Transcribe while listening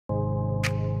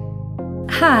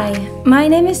Hi, my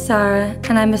name is Sara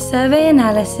and I'm a survey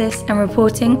analysis and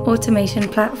reporting automation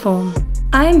platform.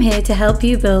 I am here to help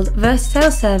you build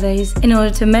versatile surveys in order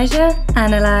to measure,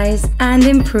 analyze, and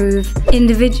improve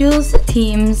individuals,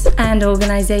 teams, and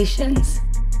organizations.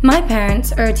 My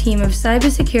parents are a team of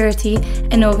cybersecurity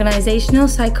and organizational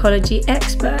psychology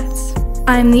experts.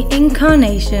 I am the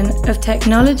incarnation of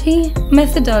technology,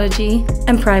 methodology,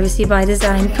 and privacy by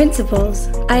design principles.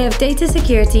 I have data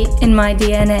security in my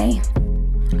DNA.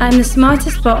 I'm the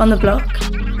smartest bot on the block.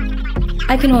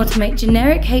 I can automate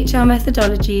generic HR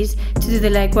methodologies to do the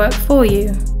legwork for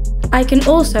you. I can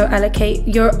also allocate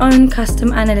your own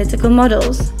custom analytical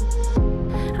models.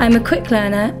 I'm a quick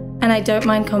learner and I don't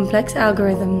mind complex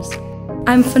algorithms.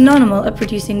 I'm phenomenal at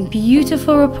producing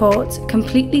beautiful reports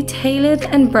completely tailored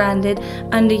and branded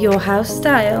under your house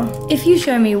style. If you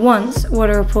show me once what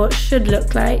a report should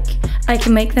look like, I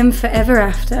can make them forever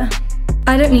after.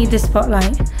 I don't need the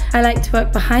spotlight. I like to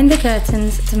work behind the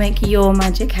curtains to make your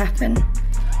magic happen.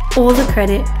 All the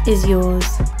credit is yours.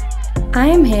 I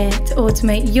am here to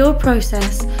automate your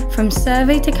process from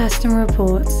survey to customer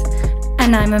reports,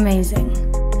 and I'm amazing.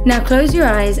 Now close your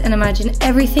eyes and imagine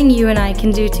everything you and I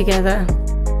can do together,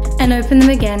 and open them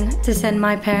again to send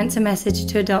my parents a message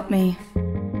to adopt me.